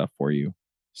end-to-end stuff for you.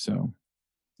 So,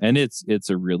 and it's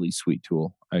a really sweet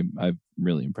tool. I'm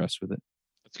really impressed with it.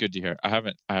 That's good to hear. I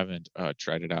haven't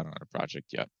tried it out on a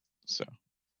project yet. So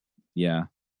yeah,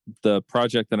 the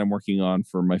project that I'm working on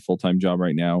for my full-time job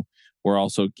right now, we're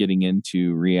also getting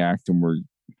into React, and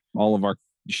all of our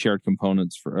shared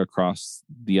components for across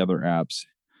the other apps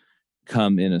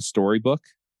come in a storybook.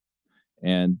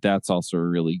 And that's also a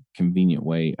really convenient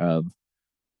way of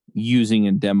using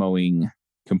and demoing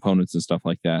components and stuff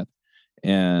like that.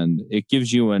 And it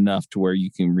gives you enough to where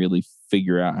you can really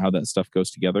figure out how that stuff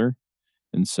goes together.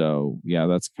 And so, yeah,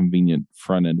 that's a convenient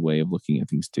front end way of looking at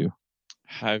things too.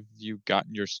 Have you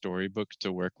gotten your storybook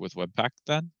to work with Webpack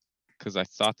then? Because I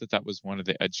thought that was one of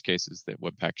the edge cases that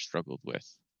Webpack struggled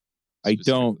with. I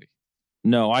don't.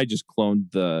 No, I just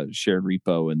cloned the shared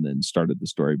repo and then started the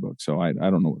storybook. So I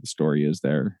don't know what the story is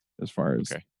there as far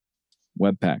as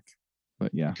Webpack.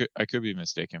 But yeah. I could be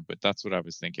mistaken, but that's what I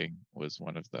was thinking was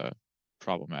one of the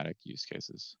problematic use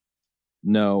cases.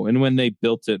 No, and when they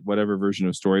built it, whatever version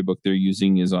of Storybook they're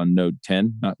using is on Node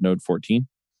 10, not Node 14.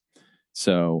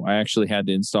 So I actually had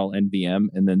to install NVM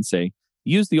and then say,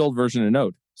 use the old version of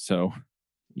Node. So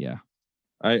yeah,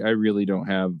 I really don't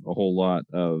have a whole lot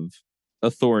of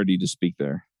authority to speak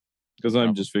there because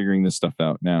I'm just figuring this stuff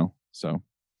out now. So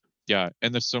yeah,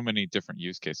 and there's so many different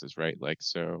use cases, right? Like,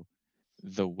 so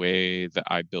the way that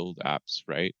I build apps,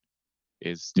 right,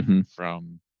 is different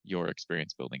from your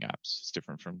experience building apps. It's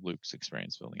different from Luke's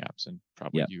experience building apps, and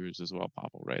probably yours as well,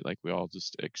 Paweł, right? Like, we all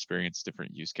just experience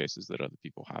different use cases that other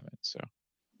people haven't. So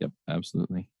yep,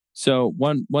 absolutely. So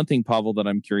one thing, Paweł, that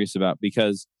I'm curious about,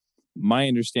 because my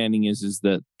understanding is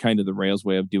that kind of the Rails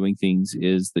way of doing things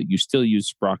is that you still use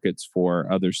sprockets for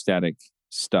other static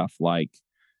stuff like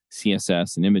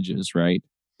CSS and images, right?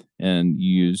 And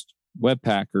you used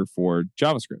Webpacker for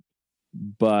JavaScript.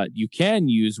 But you can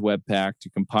use Webpack to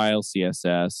compile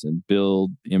CSS and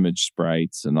build image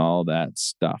sprites and all that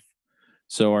stuff.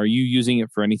 So are you using it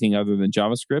for anything other than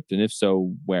JavaScript? And if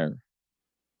so, where?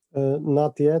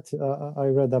 Not yet. I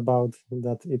read about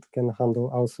that it can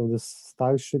handle also the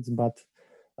style sheets, but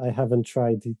I haven't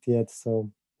tried it yet,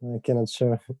 so I cannot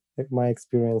share my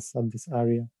experience at this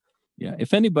area. Yeah,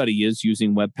 if anybody is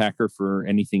using Webpacker for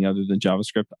anything other than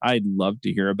JavaScript, I'd love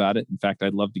to hear about it. In fact,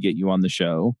 I'd love to get you on the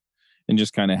show and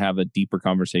just kind of have a deeper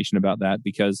conversation about that,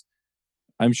 because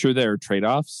I'm sure there are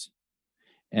trade-offs,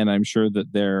 and I'm sure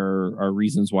that there are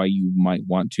reasons why you might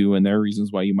want to, and there are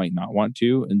reasons why you might not want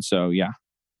to. And so, yeah,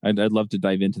 I'd love to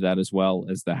dive into that as well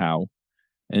as the how,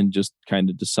 and just kind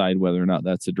of decide whether or not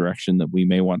that's a direction that we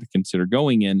may want to consider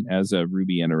going in as a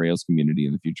Ruby and a Rails community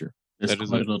in the future. There's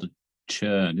quite a lot of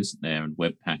churn, isn't there, in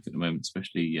Webpack at the moment,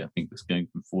 especially I think it's going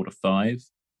from 4 to 5.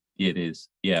 Yeah, it is.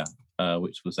 Yeah,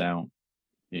 which was out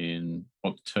in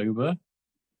October,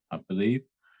 I believe.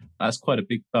 That's quite a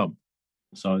big bump.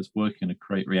 So I was working a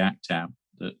Create React app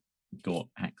that got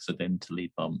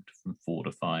accidentally bumped from 4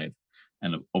 to 5.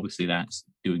 And obviously that's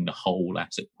doing the whole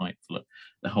asset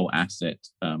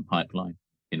pipeline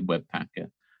in Webpacker.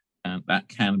 And that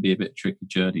can be a bit tricky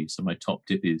journey. So my top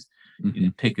tip is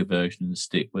pick a version and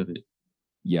stick with it.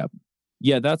 Yep.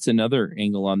 Yeah, that's another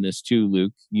angle on this too,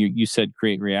 Luke. You said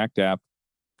Create React app.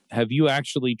 Have you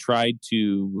actually tried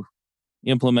to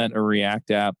implement a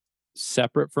React app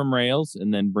separate from Rails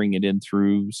and then bring it in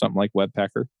through something like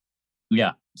Webpacker?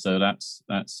 Yeah, so that's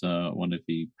one of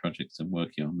the projects I'm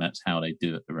working on. That's how they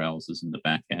do it. The Rails is in the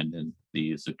back end, and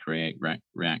there's a Create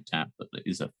React app that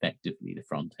is effectively the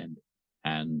front end.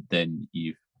 And then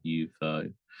you've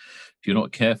if you're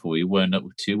not careful, you wind up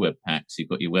with 2 Webpacks. You've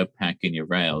got your Webpack and your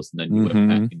Rails, and then your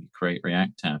Webpack and your Create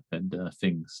React app, and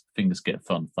things get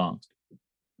fun fast.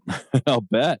 I'll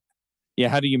bet. Yeah,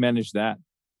 how do you manage that?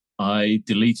 I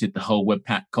deleted the whole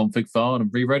Webpack config file and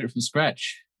rewrote it from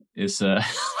scratch. It's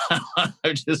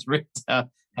I've just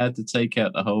had to take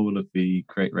out the whole of the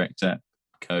Create React app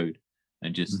code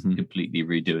and just completely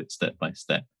redo it step by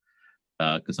step,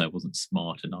 because I wasn't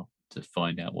smart enough to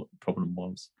find out what the problem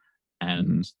was.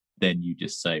 And then you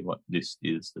just say, what, this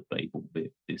is the Babel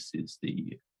bit, this is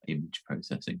the image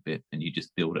processing bit, and you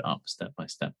just build it up step by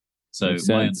step. So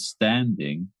my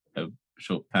understanding of,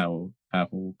 sure, Paweł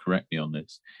will correct me on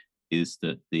this, is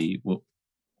that what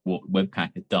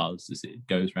Webpacker does is it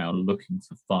goes around looking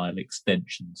for file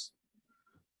extensions.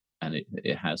 and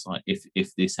it has like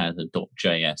if this has a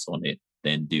 .js on it,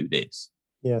 then do this.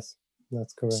 Yes,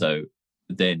 that's correct. So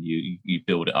then you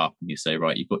build it up and you say,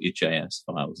 right, you've got your JS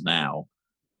files now.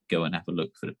 Go and have a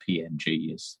look for the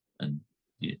PNGs and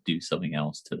do something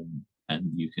else to them,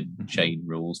 and you can chain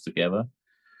rules together.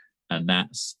 And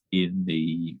that's in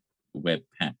the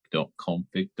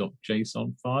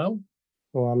webpack.config.json file.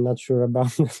 Oh, I'm not sure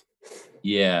about that.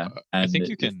 Yeah. And I think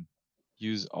you can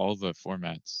use all the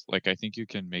formats. Like, I think you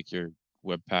can make your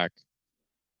Webpack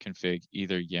config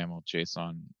either YAML,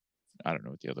 JSON. I don't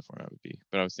know what the other format would be,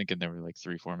 but I was thinking there were like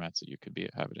 3 formats that you could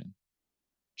have it in.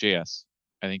 JS.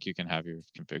 I think you can have your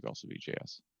config also be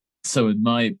JS. So in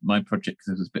my project,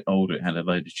 because it was a bit older, it had a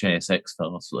load of JSX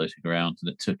files floating around, and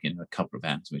it took a couple of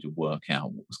hours for me to work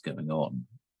out what was going on.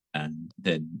 And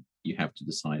then you have to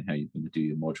decide how you're going to do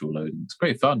your module loading. It's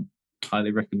great fun.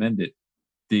 Highly recommend it.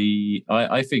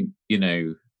 I think,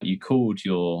 you called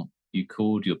your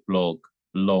blog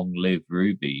Long Live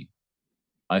Ruby.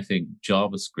 I think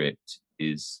JavaScript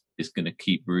is going to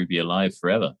keep Ruby alive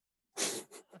forever.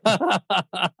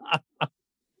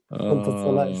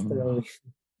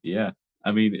 Yeah,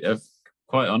 I mean,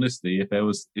 quite honestly, if it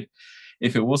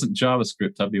wasn't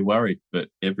JavaScript, I'd be worried. But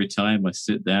every time I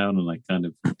sit down and I kind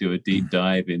of do a deep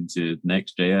dive into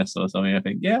Next.js or something, I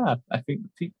think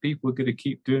people are going to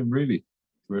keep doing Ruby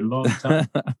for a long time.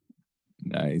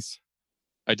 Nice.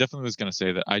 I definitely was going to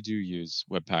say that I do use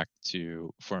Webpack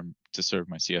to serve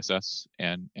my CSS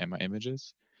and my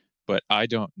images, but I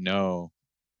don't know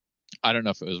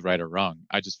if it was right or wrong.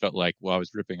 I just felt like, I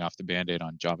was ripping off the Band-Aid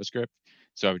on JavaScript,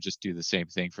 so I would just do the same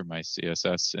thing for my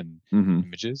CSS and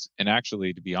images. And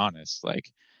actually, to be honest, like,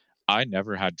 I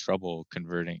never had trouble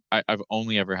converting. I've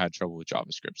only ever had trouble with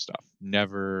JavaScript stuff.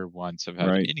 Never once have had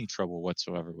any trouble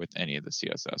whatsoever with any of the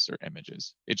CSS or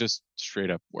images. It just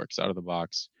straight up works out of the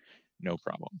box, no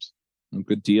problems.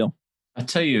 Good deal. I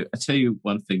tell you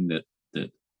one thing that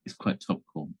is quite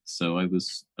topical. So I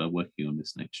was working on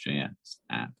this Next.js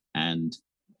app, and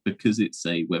because it's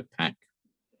a Webpack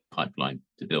pipeline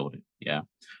to build it,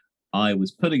 I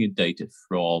was putting in data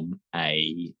from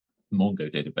a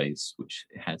Mongo database, which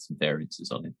had some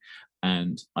variances on it.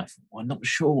 And I thought, I'm not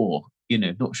sure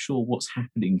what's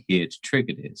happening here to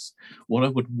trigger this. What I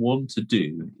would want to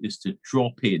do is to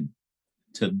drop in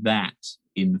to that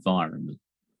environment.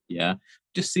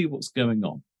 Just see what's going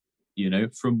on,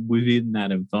 from within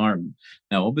that environment.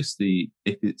 Now, obviously,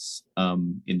 if it's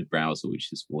in the browser, which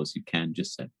this was, you can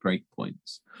just set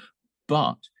breakpoints.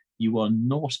 But you are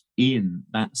not in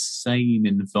that same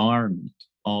environment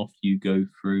after you go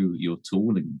through your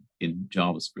tooling in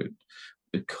JavaScript,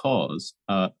 because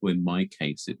in my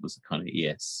case, it was a kind of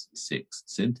ES6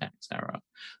 syntax error.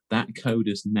 That code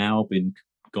has now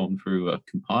gone through a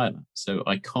compiler. So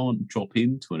I can't drop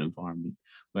into an environment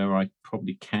where I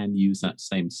probably can use that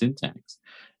same syntax.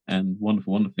 And one of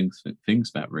the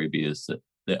things about Ruby is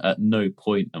that at no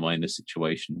point am I in a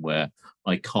situation where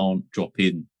I can't drop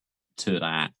in to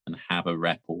that and have a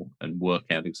REPL and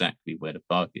work out exactly where the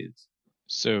bug is.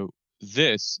 So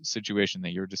this situation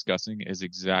that you're discussing is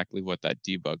exactly what that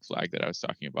debug flag that I was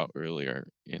talking about earlier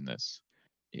in this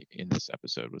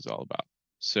episode was all about.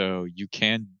 So you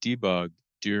can debug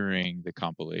during the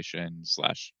compilation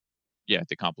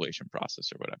the compilation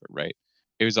process or whatever, right?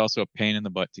 It was also a pain in the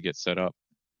butt to get set up,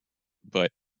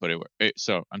 but it worked.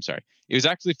 So I'm sorry. It was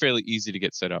actually fairly easy to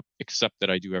get set up, except that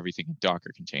I do everything in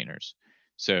Docker containers.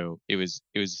 So it was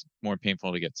more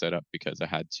painful to get set up because I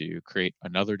had to create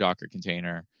another Docker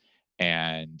container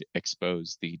and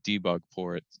expose the debug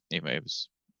port. Anyway, it was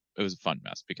a fun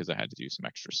mess because I had to do some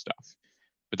extra stuff,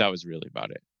 but that was really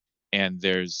about it. And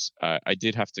I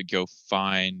did have to go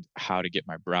find how to get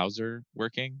my browser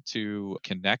working to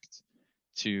connect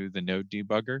to the Node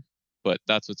debugger. But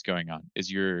that's what's going on, is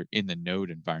you're in the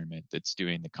Node environment that's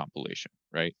doing the compilation,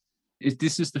 right?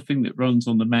 This is the thing that runs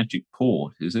on the magic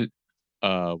port, is it?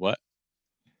 What?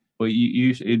 Well,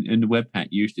 you in the Webpack,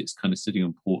 usually it's kind of sitting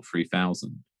on port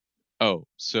 3000. Oh,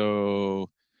 so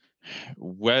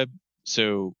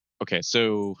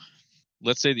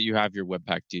let's say that you have your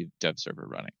Webpack dev server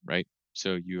running, right?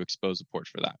 So you expose a port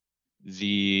for that.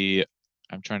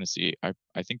 I'm trying to see,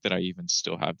 I think that I even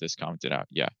still have this commented out.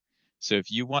 Yeah. So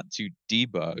if you want to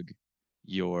debug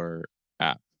your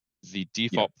app, the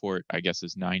default port, I guess,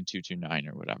 is 9229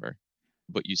 or whatever,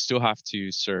 but you still have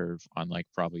to serve on like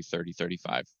probably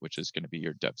 3035, which is going to be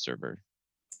your dev server.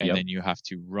 And then you have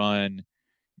to run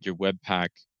your Webpack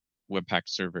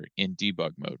server in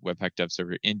debug mode, Webpack dev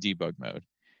server in debug mode.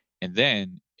 And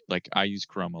then, like, I use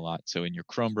Chrome a lot. So in your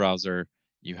Chrome browser,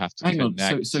 you have to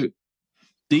connect so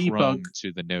debug Chrome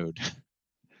to the Node.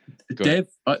 Go ahead.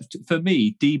 For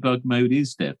me, debug mode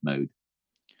is dev mode.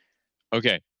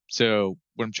 Okay, so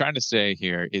what I'm trying to say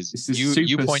here is This is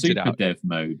you pointed super out. dev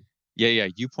mode. Yeah,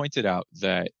 you pointed out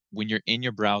that when you're in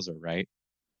your browser, right,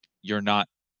 you're not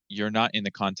in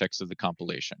the context of the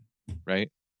compilation, right?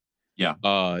 Yeah.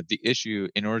 The issue,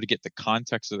 in order to get the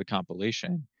context of the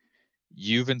compilation,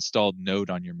 you've installed Node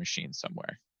on your machine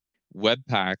somewhere.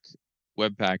 Webpack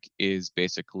is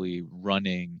basically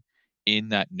running in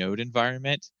that Node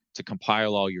environment to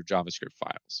compile all your JavaScript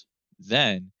files.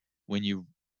 Then when you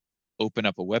open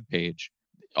up a web page,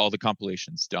 all the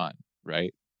compilation's done,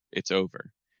 right? It's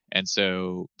over. And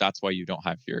so that's why you don't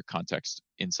have your context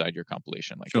inside your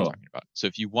compilation like you're talking about. So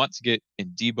if you want to get and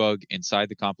debug inside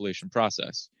the compilation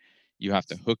process, you have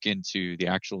to hook into the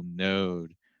actual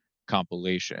Node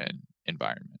compilation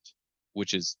environment,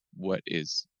 which is what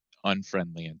is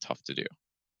unfriendly and tough to do.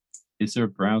 Is there a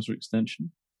browser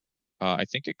extension? I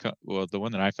think the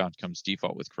one that I found comes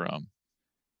default with Chrome.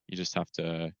 You just have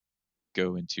to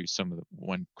go into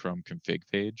one Chrome config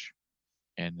page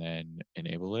and then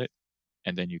enable it,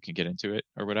 and then you can get into it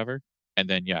or whatever. And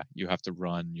then, yeah, you have to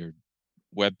run your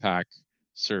Webpack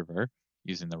server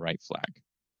using the right flag,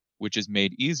 which is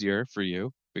made easier for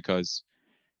you because,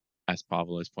 as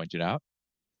Paweł has pointed out,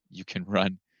 you can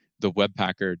run the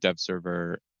Webpacker dev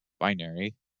server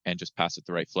binary and just pass it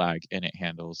the right flag, and it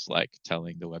handles like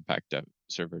telling the Webpack dev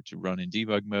server to run in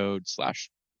debug mode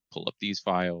 / pull up these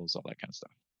files, all that kind of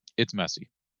stuff. It's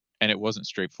messy, and it wasn't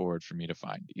straightforward for me to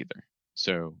find either.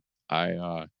 So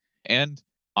and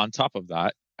on top of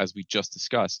that, as we just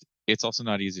discussed, it's also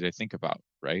not easy to think about,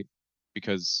 right?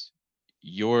 Because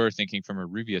you're thinking from a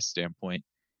Rubyist standpoint,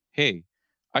 hey,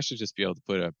 I should just be able to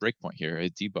put a breakpoint here, a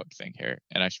debug thing here,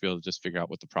 and I should be able to just figure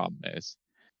out what the problem is.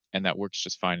 And that works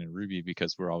just fine in Ruby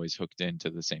because we're always hooked into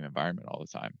the same environment all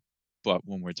the time. But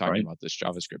when we're talking about this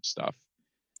JavaScript stuff,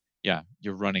 yeah,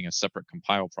 you're running a separate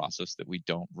compile process that we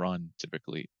don't run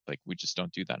typically. Like, we just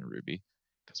don't do that in Ruby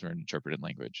because we're an interpreted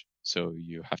language. So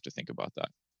you have to think about that.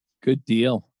 Good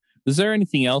deal. Is there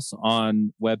anything else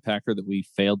on Webpacker that we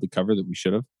failed to cover that we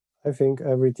should have? I think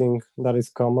everything that is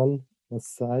common was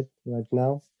said right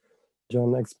now.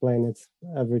 John explained it,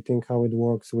 everything, how it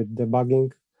works with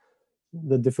debugging.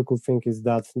 The difficult thing is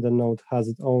that the node has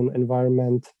its own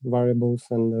environment variables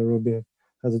and Ruby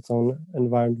has its own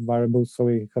environment variables. So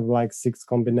we have like 6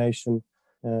 combinations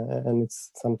and it's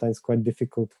sometimes quite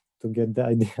difficult to get the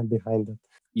idea behind it.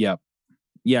 Yeah,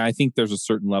 I think there's a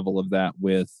certain level of that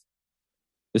with,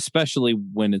 especially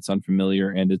when it's unfamiliar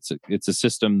and it's a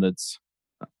system that's,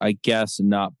 I guess,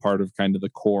 not part of kind of the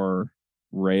core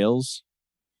Rails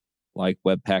like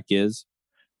Webpack is.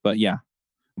 But yeah,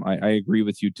 I agree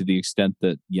with you to the extent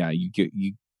that, yeah,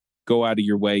 you go out of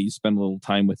your way, you spend a little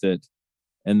time with it.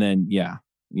 And then, yeah,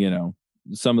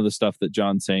 some of the stuff that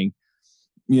John's saying,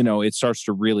 it starts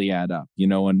to really add up,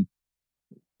 and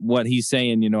what he's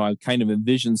saying, I kind of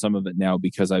envision some of it now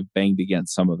because I've banged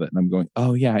against some of it and I'm going,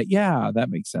 oh yeah, that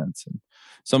makes sense. And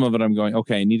some of it I'm going,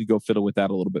 okay, I need to go fiddle with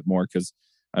that a little bit more because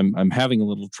I'm having a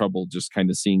little trouble just kind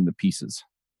of seeing the pieces.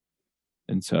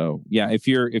 And so, yeah, if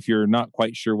you're not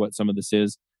quite sure what some of this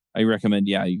is, I recommend,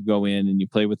 you go in and you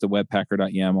play with the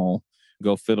webpacker.yaml,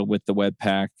 go fiddle with the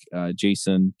Webpack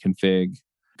JSON config,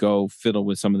 go fiddle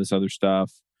with some of this other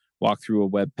stuff, walk through a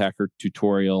Webpacker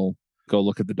tutorial, go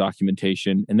look at the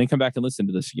documentation, and then come back and listen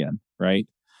to this again, right?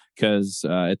 Because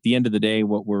at the end of the day,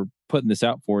 what we're putting this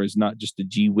out for is not just a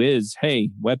gee whiz, hey,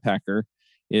 Webpacker.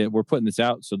 We're putting this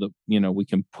out so that, we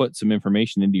can put some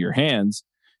information into your hands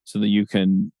so that you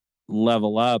can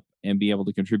level up and be able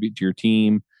to contribute to your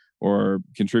team or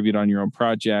contribute on your own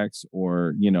projects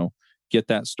or, get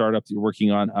that startup that you're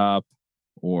working on up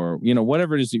or,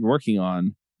 whatever it is that you're working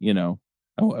on,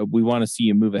 we want to see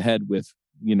you move ahead with,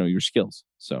 your skills.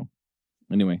 So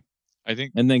anyway, I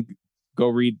think, and then go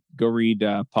read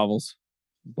Paweł's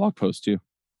blog post too.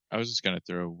 I was just going to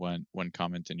throw one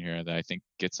comment in here that I think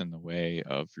gets in the way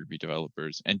of Ruby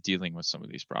developers and dealing with some of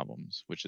these problems, which